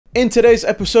In today's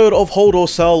episode of Hold or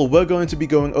Sell, we're going to be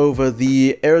going over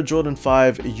the Air Jordan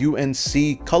 5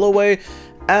 UNC colorway,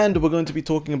 and we're going to be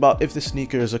talking about if the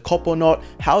sneaker is a cop or not,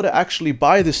 how to actually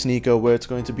buy the sneaker, where it's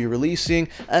going to be releasing,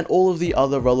 and all of the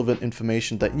other relevant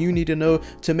information that you need to know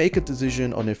to make a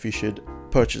decision on if you should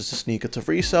purchase the sneaker to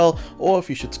resell or if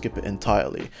you should skip it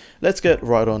entirely. Let's get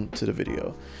right on to the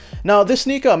video. Now, this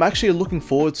sneaker I'm actually looking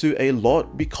forward to a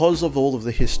lot because of all of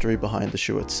the history behind the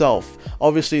shoe itself.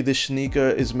 Obviously, this sneaker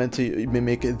is meant to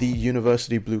mimic the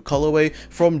University Blue colorway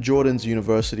from Jordan's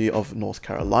University of North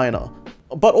Carolina.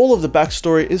 But all of the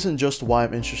backstory isn't just why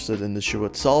I'm interested in the shoe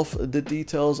itself. The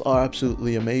details are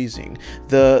absolutely amazing.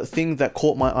 The thing that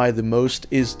caught my eye the most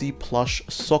is the plush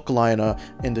sock liner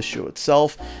in the shoe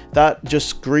itself. That just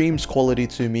screams quality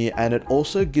to me, and it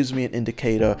also gives me an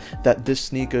indicator that this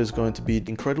sneaker is going to be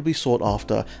incredibly sought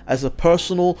after as a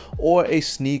personal or a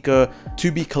sneaker to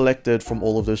be collected from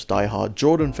all of those diehard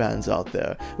Jordan fans out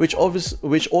there, which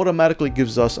automatically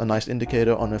gives us a nice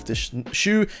indicator on if this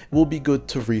shoe will be good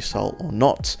to resell or not.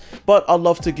 But I'd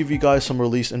love to give you guys some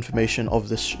release information of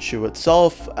this shoe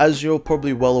itself. As you're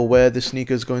probably well aware, this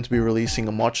sneaker is going to be releasing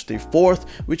on March the 4th,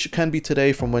 which can be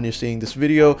today from when you're seeing this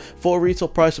video, for a retail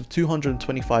price of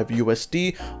 225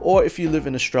 USD, or if you live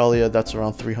in Australia, that's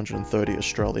around 330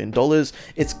 Australian dollars.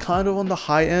 It's kind of on the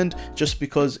high end just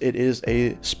because it is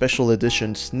a special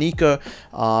edition sneaker,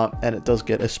 and it does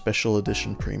get a special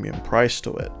edition premium price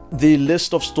to it. The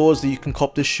list of stores that you can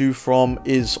cop this shoe from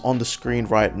is on the screen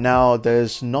right now.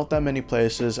 There's not that many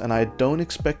places, and I don't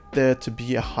expect there to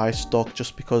be a high stock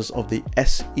just because of the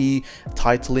SE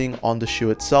titling on the shoe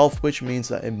itself, which means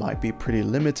that it might be pretty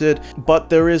limited. But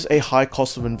there is a high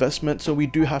cost of investment, so we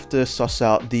do have to suss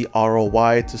out the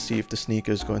ROI to see if the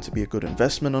sneaker is going to be a good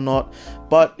investment or not.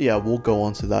 But yeah, we'll go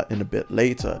on to that in a bit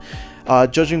later.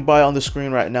 Judging by on the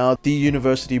screen right now, the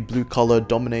University Blue color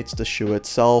dominates the shoe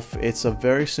itself. It's a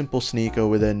very simple sneaker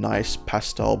with a nice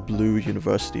pastel blue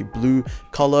University Blue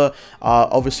color.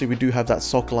 Obviously, we do have that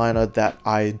sock liner that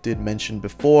I did mention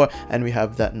before, and we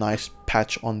have that nice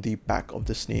patch on the back of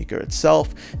the sneaker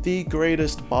itself. The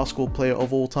greatest basketball player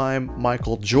of all time,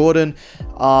 Michael Jordan.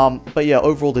 But yeah,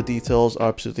 overall the details are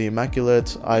absolutely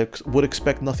immaculate. I would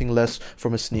expect nothing less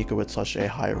from a sneaker with such a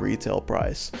high retail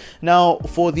price. Now,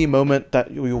 for the moment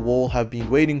that you all have been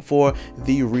waiting for,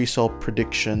 the resale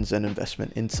predictions and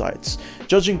investment insights.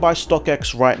 Judging by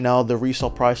StockX right now, the resale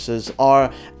prices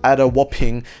are at a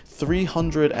whopping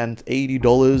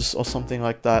 $380 or something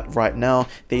like that right now.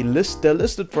 They're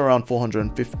listed for around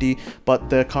 $450, but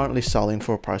they're currently selling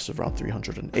for a price of around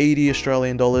 380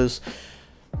 Australian dollars.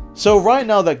 So right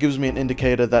now that gives me an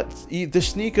indicator that the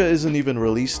sneaker isn't even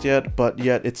released yet, but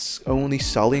yet it's only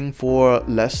selling for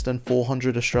less than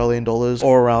 400 Australian dollars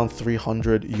or around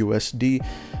 300 USD.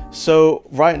 So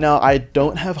right now I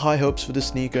don't have high hopes for the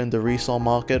sneaker in the resale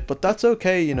market, but that's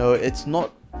okay. You know, it's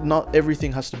not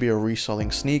everything has to be a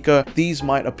reselling sneaker. These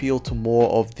might appeal to more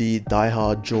of the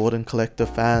diehard Jordan collector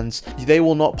fans. They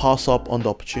will not pass up on the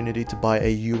opportunity to buy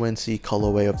a UNC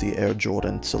colorway of the Air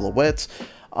Jordan silhouette.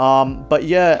 But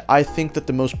yeah, I think that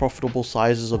the most profitable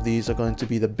sizes of these are going to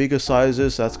be the bigger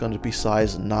sizes. That's going to be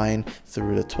size 9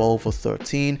 through to 12 or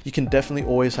 13. You can definitely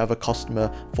always have a customer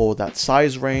for that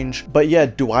size range. But yeah,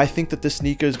 do I think that this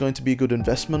sneaker is going to be a good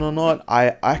investment or not?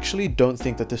 I actually don't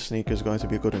think that this sneaker is going to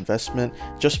be a good investment,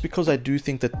 just because I do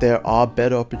think that there are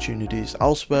better opportunities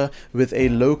elsewhere with a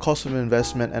low cost of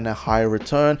investment and a high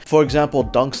return. For example,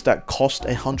 dunks that cost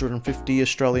 150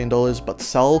 Australian dollars but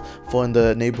sell for in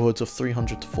the neighborhoods of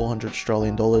 300 to 400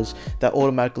 Australian dollars. That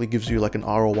automatically gives you like an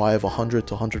ROI of 100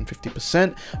 to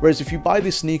 150%. Whereas if you buy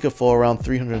this sneaker for around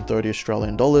 330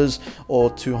 Australian dollars or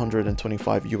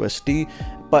 225 USD,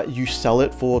 but you sell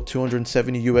it for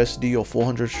 270 USD or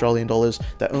 400 Australian dollars,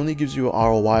 that only gives you an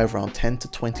ROI of around 10 to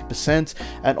 20%.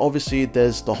 And obviously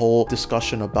there's the whole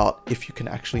discussion about if you can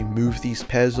actually move these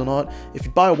pairs or not. If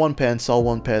you buy one pair and sell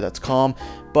one pair, that's calm.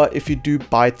 But if you do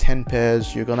buy 10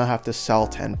 pairs, you're gonna have to sell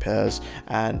 10 pairs.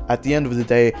 And at the end of the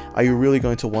day, are you really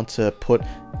going to want to put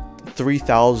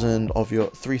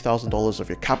 $3,000 of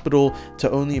your capital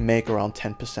to only make around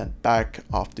 10% back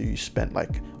after you spent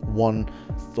like 1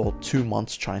 or 2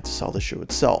 months trying to sell the shoe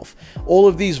itself? All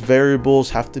of these variables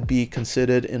have to be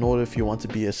considered in order if you want to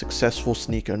be a successful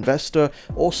sneaker investor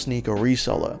or sneaker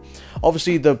reseller.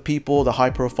 Obviously, the high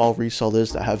profile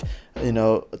resellers that have, you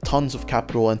know, tons of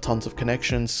capital and tons of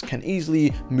connections can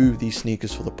easily move these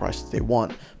sneakers for the price that they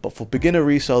want. but for beginner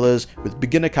resellers with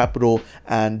beginner capital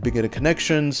and beginner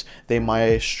connections, they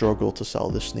might struggle to sell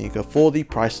this sneaker for the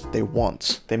price that they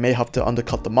want. They may have to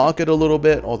undercut the market a little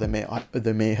bit, or they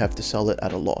may have to sell it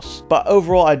at a loss. But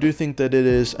overall, I do think that it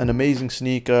is an amazing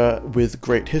sneaker with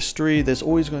great history. There's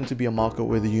always going to be a market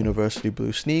with the university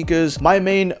blue sneakers. My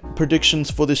main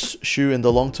predictions for this shoe in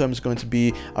the long term is going to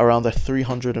be around the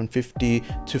 350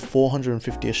 to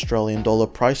 450 Australian dollar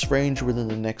price range within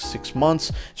the next 6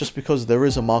 months, just because there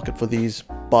is a market for these,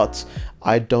 but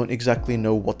I don't exactly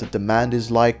know what the demand is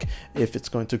like, if it's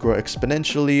going to grow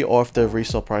exponentially or if the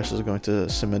resale prices are going to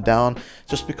simmer down,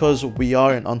 just because we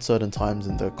are in uncertain times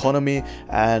in the economy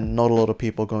and not a lot of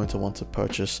people are going to want to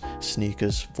purchase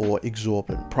sneakers for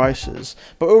exorbitant prices.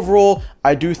 But overall,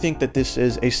 I do think that this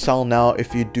is a sell now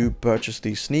if you do purchase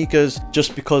these sneakers,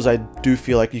 just because I do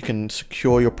feel like you can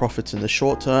secure your profits in the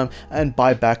short term and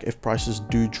buy back if prices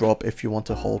do drop if you want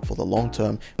to hold for the long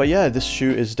term. But yeah, this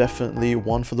shoe is definitely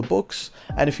one for the books.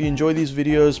 And if you enjoy these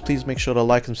videos, please make sure to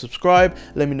like and subscribe.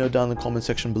 Let me know down in the comment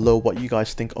section below what you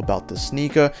guys think about this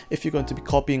sneaker, if you're going to be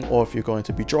copying or if you're going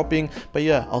to be dropping. But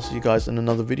yeah, I'll see you guys in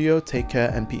another video. Take care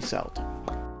and peace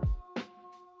out.